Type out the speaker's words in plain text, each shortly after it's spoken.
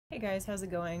Hey guys, how's it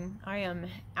going? I am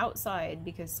outside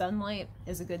because sunlight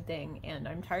is a good thing and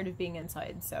I'm tired of being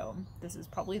inside, so this is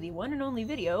probably the one and only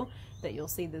video that you'll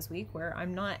see this week where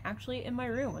I'm not actually in my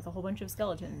room with a whole bunch of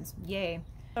skeletons. Yay.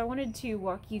 I wanted to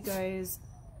walk you guys...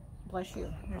 Bless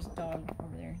you. There's a dog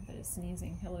over there that is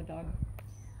sneezing. Hello, dog.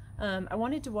 I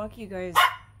wanted to walk you guys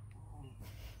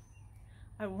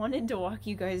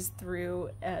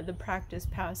through the practice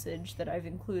passage that I've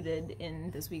included in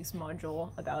this week's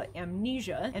module about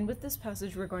amnesia. And with this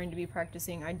passage, we're going to be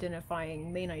practicing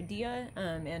identifying main idea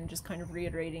and just kind of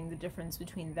reiterating the difference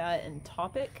between that and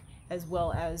topic, as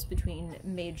well as between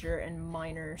major and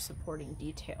minor supporting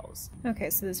details. Okay,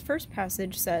 so this first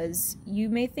passage says, "You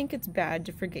may think it's bad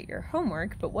to forget your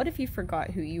homework, but what if you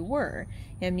forgot who you were?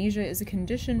 Amnesia is a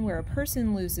condition where a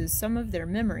person loses some of their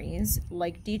memories,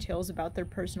 like details about their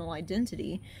personal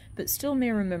identity, but still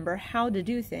may remember how to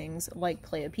do things, like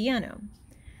play a piano.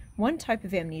 One type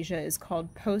of amnesia is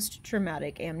called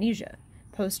post-traumatic amnesia.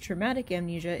 Post-traumatic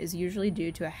amnesia is usually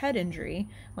due to a head injury,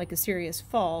 like a serious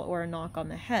fall or a knock on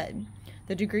the head.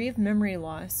 The degree of memory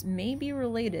loss may be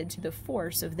related to the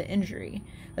force of the injury.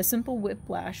 A simple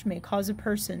whiplash may cause a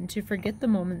person to forget the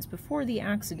moments before the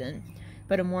accident,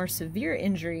 but a more severe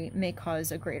injury may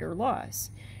cause a greater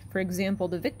loss. For example,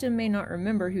 the victim may not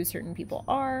remember who certain people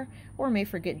are, or may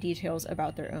forget details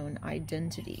about their own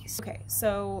identities." Okay,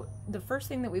 so the first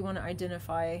thing that we want to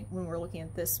identify when we're looking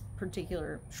at this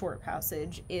particular short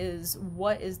passage is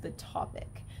what is the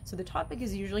topic. So the topic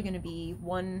is usually going to be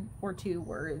one or two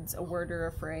words, a word or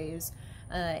a phrase,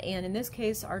 and in this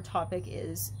case our topic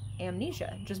is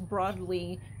amnesia. Just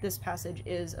broadly, this passage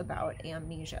is about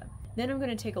amnesia. Then I'm going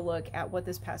to take a look at what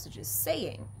this passage is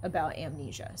saying about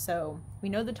amnesia. So we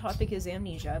know the topic is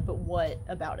amnesia, but what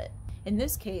about it? In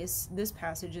this case, this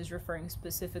passage is referring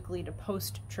specifically to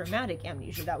post-traumatic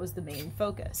amnesia. That was the main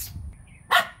focus.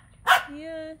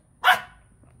 Yeah.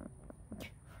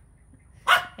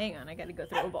 Hang on, I gotta go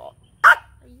throw a ball. Are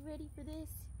you ready for this?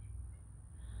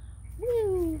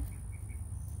 Woo!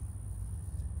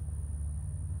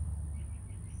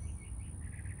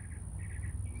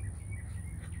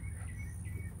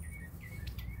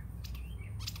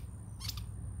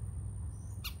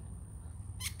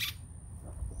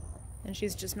 And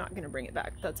she's just not going to bring it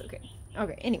back. That's okay.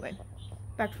 Okay, anyway,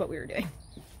 back to what we were doing.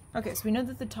 Okay, so we know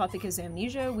that the topic is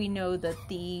amnesia. We know that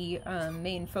the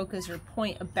main focus or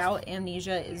point about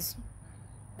amnesia is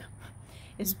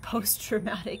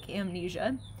post-traumatic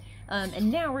amnesia.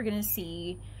 And now we're going to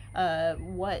see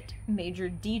what major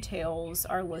details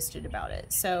are listed about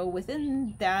it. So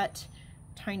within that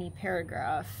tiny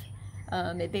paragraph,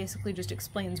 it basically just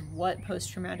explains what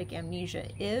post-traumatic amnesia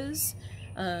is,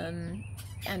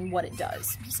 and what it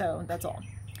does. So that's all.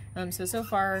 So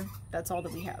far, that's all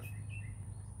that we have.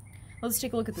 Let's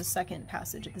take a look at the second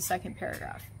passage, at the second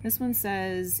paragraph. This one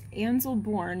says, "Ansel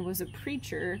Bourne was a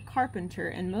preacher, carpenter,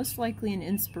 and most likely an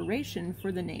inspiration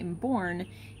for the name Bourne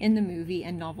in the movie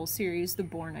and novel series The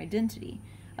Bourne Identity.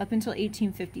 Up until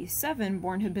 1857,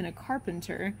 Bourne had been a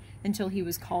carpenter until he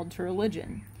was called to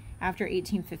religion. After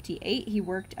 1858, he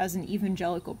worked as an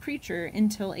evangelical preacher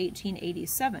until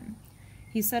 1887.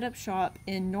 He set up shop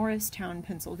in Norristown,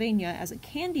 Pennsylvania as a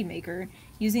candy maker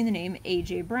using the name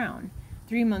A.J. Brown.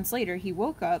 3 months later, he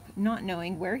woke up not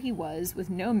knowing where he was with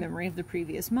no memory of the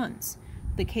previous months.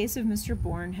 The case of Mr.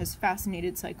 Bourne has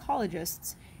fascinated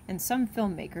psychologists and some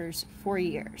filmmakers for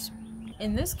years."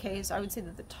 In this case, I would say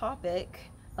that the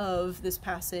topic of this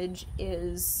passage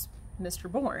is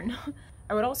Mr. Bourne.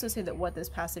 I would also say that what this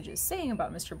passage is saying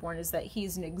about Mr. Bourne is that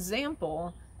he's an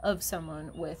example of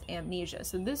someone with amnesia.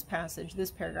 So this passage,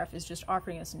 this paragraph, is just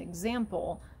offering us an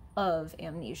example of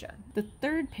amnesia. The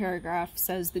third paragraph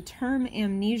says the term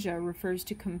amnesia refers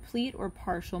to complete or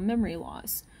partial memory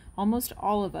loss. Almost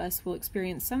all of us will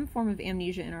experience some form of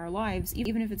amnesia in our lives,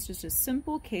 even if it's just a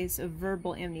simple case of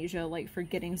verbal amnesia like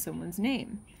forgetting someone's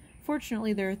name.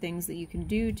 Fortunately, there are things that you can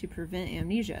do to prevent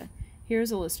amnesia. Here's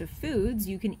a list of foods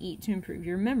you can eat to improve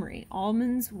your memory: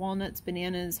 almonds, walnuts,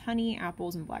 bananas, honey,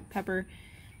 apples, and black pepper.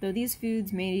 Though these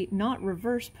foods may not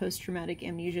reverse post-traumatic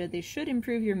amnesia, they should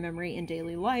improve your memory in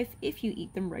daily life if you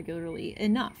eat them regularly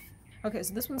enough. Okay,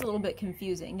 so this one's a little bit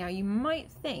confusing. Now, you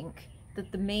might think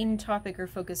that the main topic or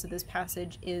focus of this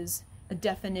passage is a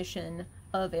definition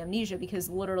of amnesia, because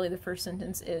literally the first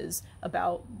sentence is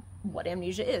about what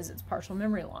amnesia is. It's partial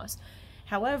memory loss.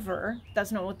 However,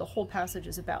 that's not what the whole passage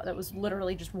is about. That was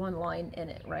literally just one line in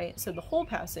it, right? So the whole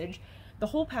passage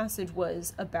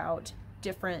was about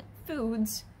different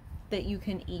foods that you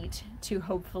can eat to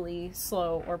hopefully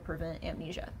slow or prevent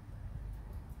amnesia.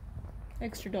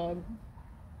 Extra dog.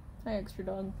 Hi, extra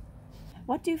dog.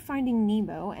 What do Finding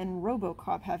Nemo and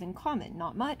RoboCop have in common?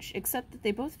 Not much, except that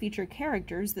they both feature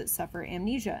characters that suffer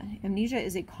amnesia. Amnesia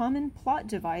is a common plot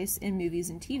device in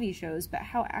movies and TV shows, but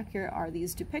how accurate are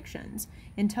these depictions?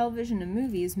 In television and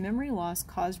movies, memory loss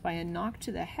caused by a knock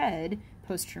to the head,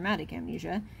 post-traumatic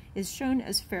amnesia, is shown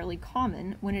as fairly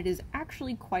common when it is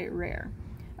actually quite rare.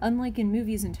 Unlike in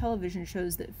movies and television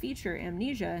shows that feature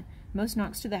amnesia, most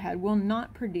knocks to the head will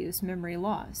not produce memory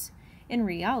loss. In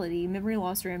reality, memory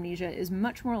loss or amnesia is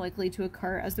much more likely to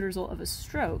occur as the result of a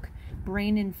stroke,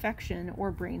 brain infection,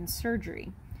 or brain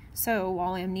surgery. So,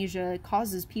 while amnesia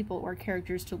causes people or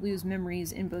characters to lose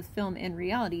memories in both film and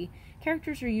reality,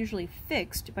 characters are usually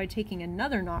fixed by taking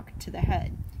another knock to the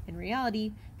head. In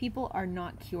reality, people are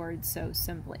not cured so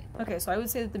simply. Okay, so I would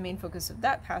say that the main focus of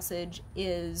that passage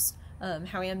is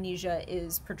how amnesia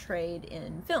is portrayed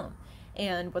in film.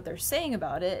 And what they're saying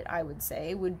about it, I would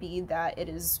say, would be that it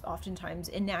is oftentimes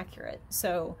inaccurate.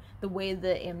 So the way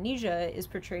that amnesia is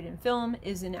portrayed in film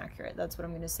is inaccurate. That's what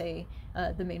I'm going to say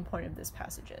the main point of this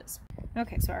passage is.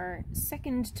 Okay, so our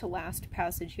second to last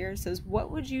passage here says,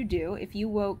 what would you do if you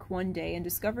woke one day and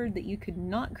discovered that you could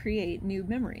not create new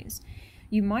memories?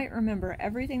 You might remember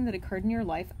everything that occurred in your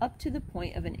life up to the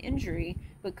point of an injury,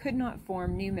 but could not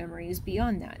form new memories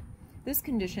beyond that. This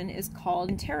condition is called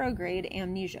anterograde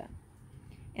amnesia,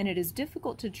 and it is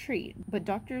difficult to treat, but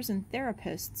doctors and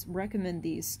therapists recommend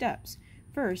these steps.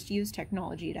 First, use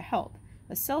technology to help.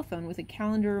 A cell phone with a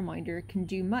calendar reminder can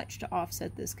do much to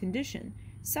offset this condition.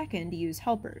 Second, use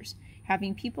helpers.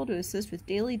 Having people to assist with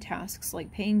daily tasks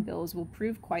like paying bills will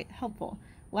prove quite helpful.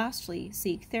 Lastly,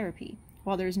 seek therapy.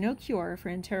 While there is no cure for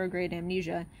anterograde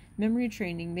amnesia, memory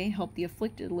training may help the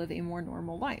afflicted live a more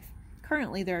normal life.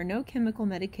 Currently, there are no chemical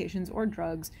medications or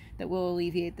drugs that will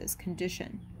alleviate this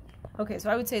condition. Okay, so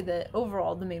I would say that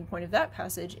overall the main point of that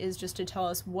passage is just to tell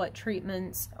us what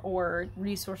treatments or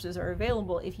resources are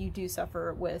available if you do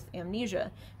suffer with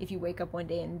amnesia. If you wake up one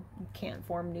day and can't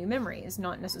form new memories,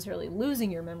 not necessarily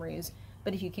losing your memories,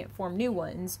 but if you can't form new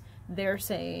ones, they're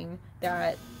saying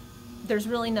that there's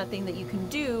really nothing that you can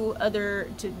do other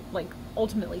to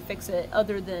ultimately fix it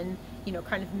other than,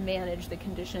 kind of manage the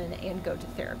condition and go to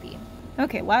therapy.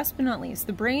 Okay, last but not least,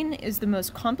 the brain is the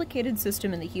most complicated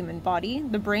system in the human body.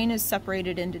 The brain is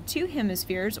separated into two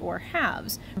hemispheres, or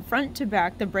halves. From front to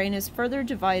back, the brain is further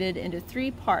divided into three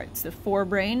parts: the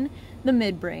forebrain, the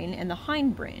midbrain, and the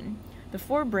hindbrain. The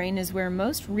forebrain is where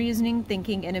most reasoning,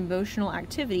 thinking, and emotional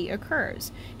activity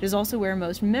occurs. It is also where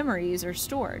most memories are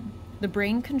stored. The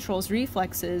brain controls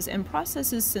reflexes and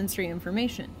processes sensory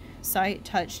information: sight,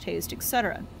 touch, taste,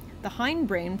 etc. The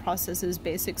hindbrain processes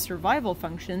basic survival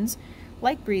functions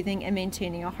like breathing and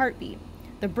maintaining a heartbeat.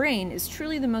 The brain is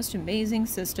truly the most amazing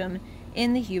system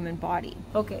in the human body.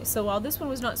 Okay, so while this one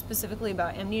was not specifically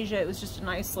about amnesia, it was just a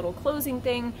nice little closing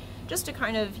thing, just to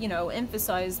kind of,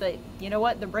 emphasize that,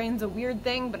 the brain's a weird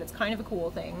thing, but it's kind of a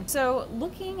cool thing. So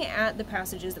looking at the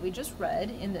passages that we just read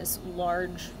in this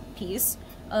large piece,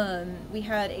 we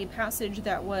had a passage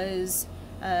that was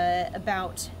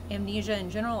about amnesia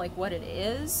in general, like what it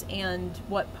is and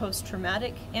what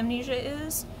post-traumatic amnesia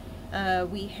is.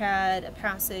 We had a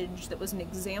passage that was an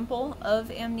example of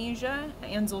amnesia,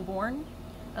 Ansel Bourne.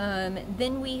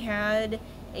 Then we had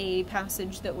a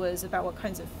passage that was about what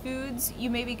kinds of foods you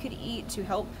maybe could eat to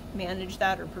help manage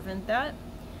that or prevent that.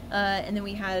 And then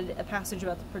we had a passage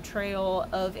about the portrayal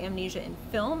of amnesia in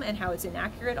film and how it's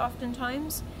inaccurate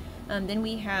oftentimes. Then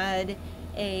we had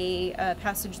a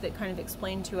passage that kind of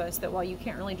explained to us that while you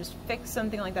can't really just fix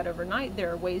something like that overnight,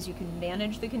 there are ways you can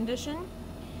manage the condition.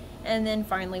 And then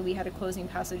finally we had a closing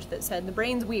passage that said the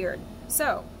brain's weird.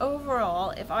 So overall,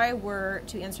 if I were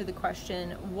to answer the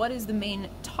question, what is the main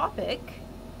topic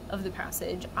of the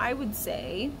passage, I would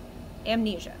say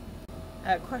amnesia.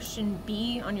 Question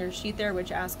B on your sheet there,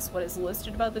 which asks what is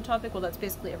listed about the topic, well, that's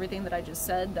basically everything that I just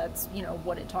said. That's,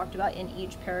 what it talked about in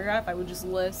each paragraph. I would just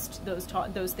list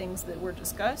those things that were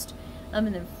discussed.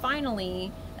 And then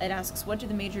finally, it asks, what do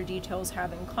the major details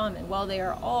have in common? Well, they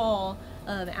are all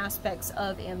aspects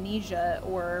of amnesia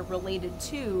or related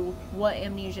to what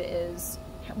amnesia is,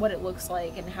 what it looks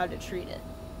like, and how to treat it.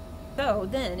 So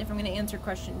then, if I'm going to answer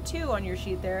question 2 on your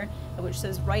sheet there, which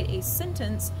says write a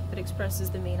sentence that expresses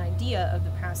the main idea of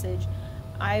the passage,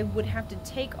 I would have to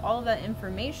take all of that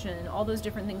information, all those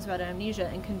different things about amnesia,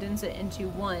 and condense it into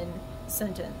one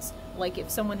sentence. Like if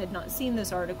someone had not seen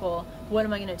this article, what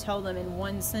am I going to tell them in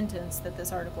one sentence that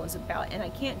this article is about? And I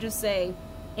can't just say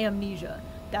amnesia.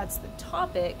 That's the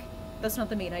topic. That's not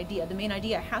the main idea. The main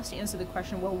idea has to answer the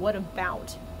question, well, what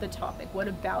about the topic? What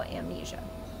about amnesia?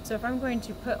 So if I'm going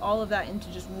to put all of that into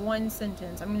just one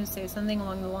sentence, I'm going to say something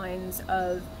along the lines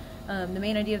of The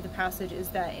main idea of the passage is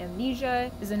that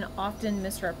amnesia is an often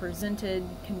misrepresented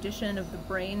condition of the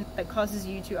brain that causes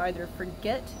you to either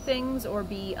forget things or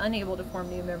be unable to form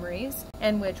new memories,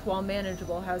 and which, while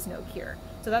manageable, has no cure.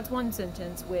 So that's one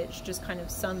sentence which just kind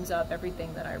of sums up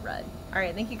everything that I read.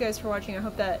 Alright, thank you guys for watching. I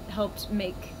hope that helped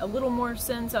make a little more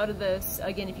sense out of this.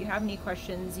 Again, if you have any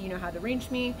questions, you know how to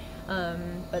reach me.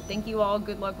 But thank you all,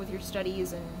 good luck with your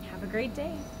studies, and have a great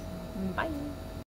day. Bye!